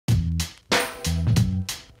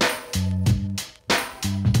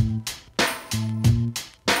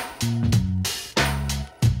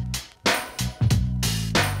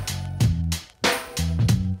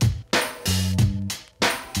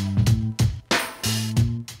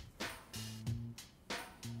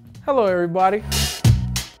Hello, everybody.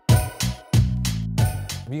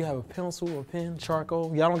 Do you have a pencil or pen,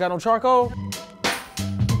 charcoal? Y'all don't got no charcoal?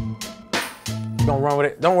 Don't run with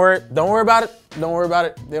it. Don't worry about it. Don't worry about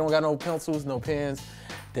it. They don't got no pencils, no pens.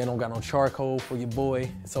 They don't got no charcoal for your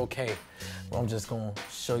boy. It's okay. Well, I'm just gonna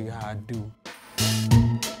show you how I do.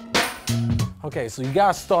 Okay, so you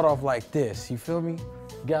gotta start off like this, you feel me?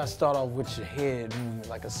 You gotta start off with your head moving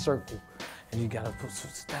like a circle. And you gotta put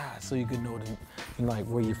some style so you can know like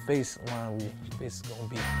where your face line, where your face is gonna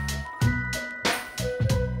be.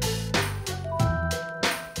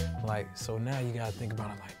 Like, so now you gotta think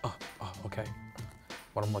about it like, oh, okay.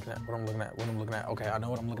 What I'm looking at, Okay, I know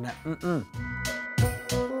what I'm looking at. So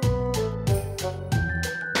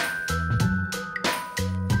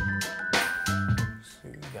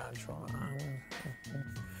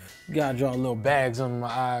you gotta draw little bags under my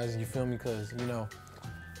eyes, you feel me? Cause, you know,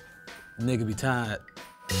 nigga be tired.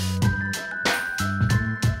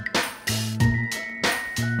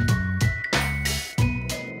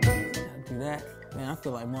 Do that. Man, I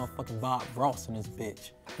feel like motherfucking Bob Ross in this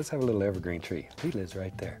bitch. Let's have a little evergreen tree. He lives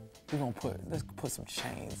right there. Let's put some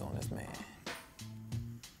chains on this man.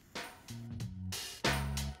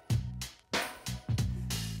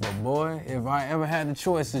 But boy, if I ever had the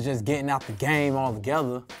choice of just getting out the game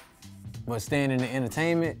altogether, but staying in the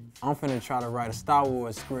entertainment, I'm finna try to write a Star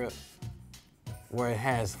Wars script where it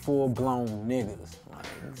has full-blown niggas. Like,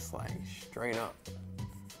 it's like straight up.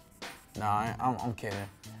 Nah, I'm kidding.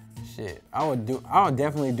 Shit, I would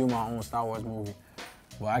definitely do my own Star Wars movie.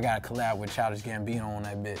 Well, I gotta collab with Childish Gambino on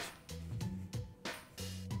that bitch.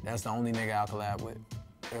 That's the only nigga I'll collab with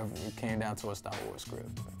if it came down to a Star Wars script.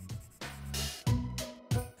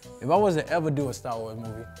 If I was to ever do a Star Wars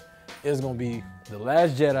movie, it's gonna be The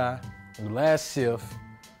Last Jedi, The Last Sith,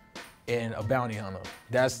 and a bounty hunter.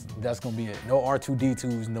 That's gonna be it. No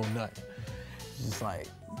R2-D2s, no nothing. It's just like,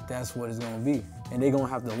 that's what it's gonna be. And they're gonna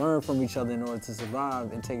have to learn from each other in order to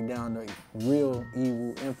survive and take down the real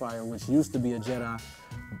evil empire, which used to be a Jedi,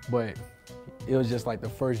 but it was just like the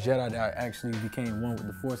first Jedi that actually became one with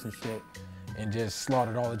the Force and shit, and just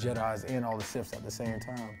slaughtered all the Jedis and all the Siths at the same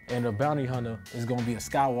time. And the bounty hunter is gonna be a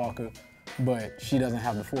Skywalker, but she doesn't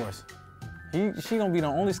have the Force. She gonna be the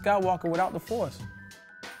only Skywalker without the Force.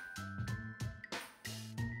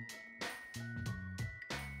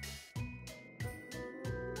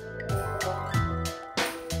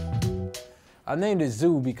 I named it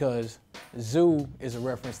ZUU because ZUU is a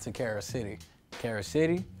reference to Kara City. Kara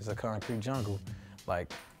City is a concrete jungle.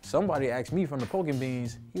 Like, somebody asked me from the Poking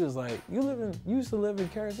Beans, he was like, you used to live in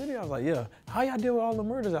Kara City? I was like, yeah. How y'all deal with all the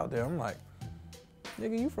murders out there? I'm like,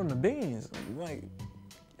 nigga, you from the Beans. Like,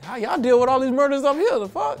 how y'all deal with all these murders up here? The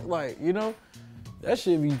fuck? Like, you know, that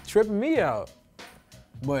shit be tripping me out.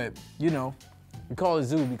 But, you know, we call it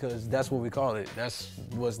ZUU because that's what we call it. That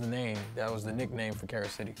was the name. That was the nickname for Kara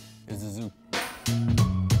City, is the ZUU.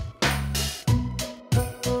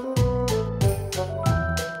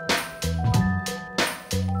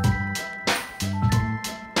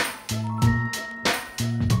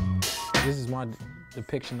 This is my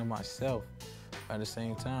depiction of myself. At the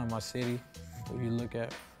same time, my city, if you look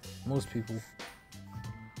at most people,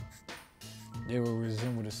 they will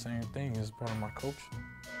resemble the same thing as part of my culture.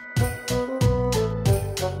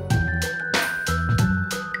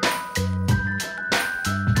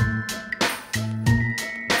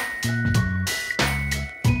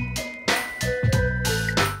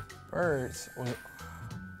 Birds was,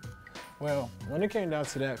 well, when it came down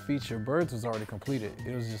to that feature, Birds was already completed.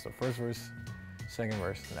 It was just the first verse, second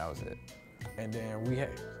verse, and that was it. And then we had,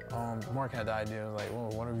 Mark had the idea, like, well,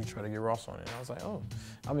 why don't we try to get Ross on it? And I was like, oh,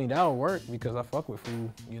 I mean, that'll work because I fuck with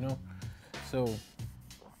food, you know? So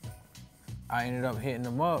I ended up hitting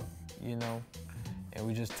him up, you know, and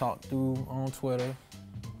we just talked through on Twitter,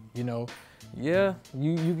 you know. Yeah,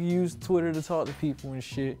 you can use Twitter to talk to people and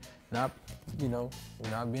shit, not, you know,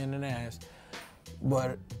 not being an ass.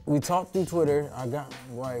 But we talked through Twitter,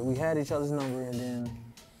 we had each other's number, and then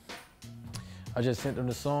I just sent him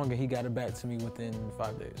the song and he got it back to me within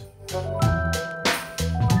 5 days.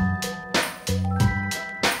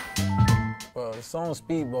 Well, the song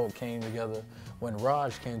Speedboat came together when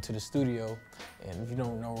Raj came to the studio. And if you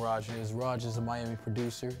don't know Raj is a Miami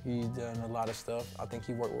producer. He's done a lot of stuff. I think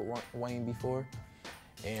he worked with Wayne before.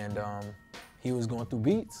 And he was going through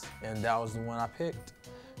beats, and that was the one I picked.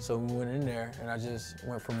 So we went in there, and I just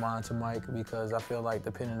went from mine to Mike because I feel like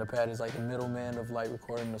the pen and the pad is like the middleman of like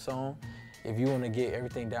recording the song. If you want to get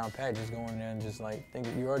everything down pat, just go in there and just like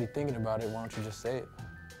you're already thinking about it, why don't you just say it,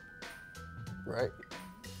 right?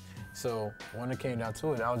 So when it came down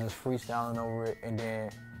to it, I was just freestyling over it, and then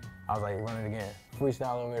I was like, run it again.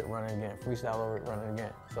 freestyle over it, run it again, freestyle over it, run it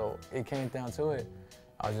again. So it came down to it.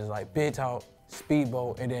 I was just like, big talk,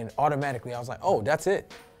 speedboat, and then automatically I was like, oh, that's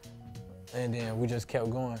it. And then we just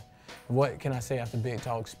kept going. What can I say after big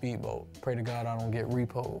talk, speedboat? Pray to God I don't get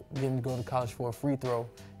repoed. Getting to go to college for a free throw,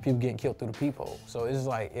 people getting killed through the peephole. So it's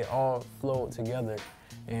like it all flowed together.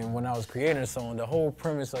 And when I was creating the song, the whole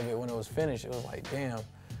premise of it, when it was finished, it was like, damn,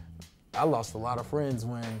 I lost a lot of friends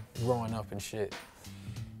when growing up and shit.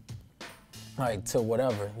 Like to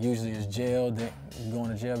whatever, usually it's jail, they going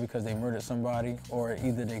to jail because they murdered somebody, or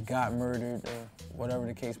either they got murdered, or whatever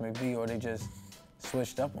the case may be, or they just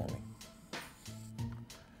switched up on me.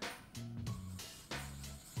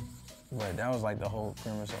 But that was like the whole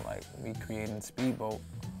premise of like me creating Speedboat.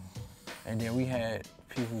 And then we had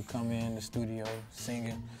people come in the studio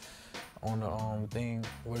singing on the thing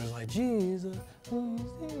where it's like, Jesus, who's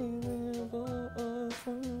deliver us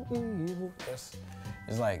from evil.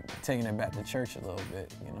 It's like taking it back to church a little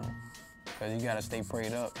bit, you know? Because you gotta stay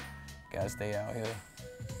prayed up, you gotta stay out here.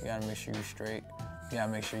 You gotta make sure you're straight. You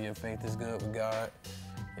gotta make sure your faith is good with God.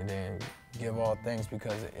 And then give all thanks,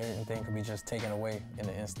 because everything could be just taken away in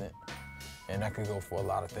an instant. And that could go for a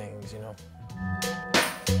lot of things, you know?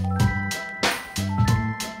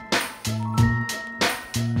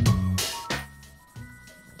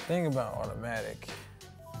 Thing about automatic,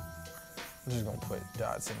 I'm just gonna put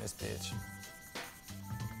dots in this bitch.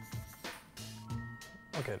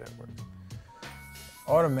 Okay, that works.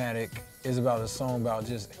 Automatic is about a song about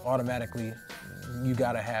just automatically, you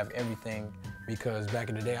gotta have everything, because back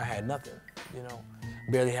in the day I had nothing, you know?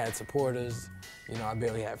 Barely had supporters, you know, I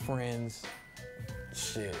barely had friends.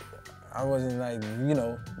 Shit, I wasn't like, you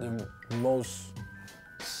know, the most,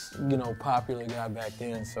 you know, popular guy back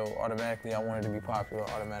then, so automatically I wanted to be popular,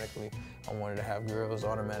 automatically I wanted to have girls,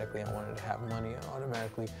 automatically I wanted to have money, and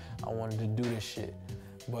automatically I wanted to do this shit.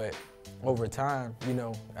 But over time, you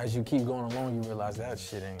know, as you keep going along, you realize that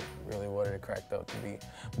shit ain't really what it cracked up to be.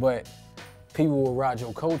 But people will ride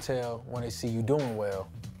your coattail when they see you doing well,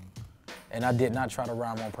 and I did not try to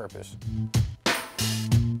rhyme on purpose.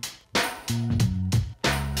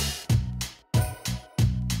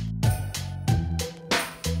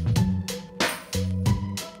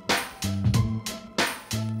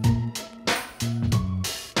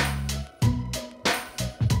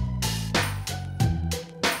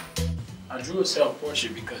 I drew a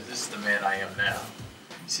self-portrait because this is the man I am now.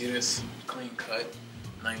 You see this? Clean cut,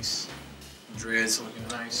 nice, dreads looking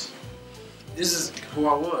nice. This is who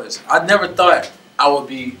I was. I never thought I would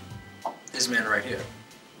be this man right here.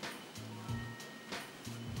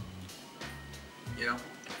 You know?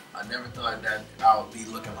 I never thought that I would be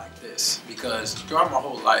looking like this, because throughout my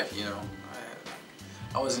whole life, you know,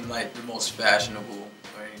 I wasn't like the most fashionable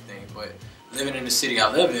or anything, but living in the city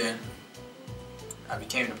I live in, I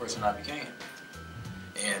became the person I became.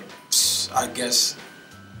 And I guess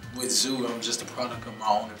with ZUU, I'm just a product of my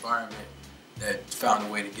own environment that found a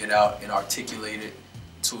way to get out and articulate it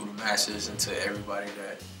to the masses and to everybody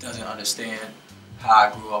that doesn't understand how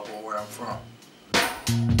I grew up or where I'm from.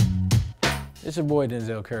 It's your boy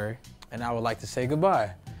Denzel Curry, and I would like to say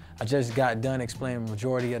goodbye. I just got done explaining the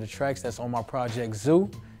majority of the tracks that's on my project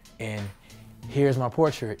ZUU, and here's my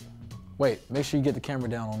portrait. Wait, make sure you get the camera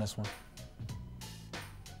down on this one.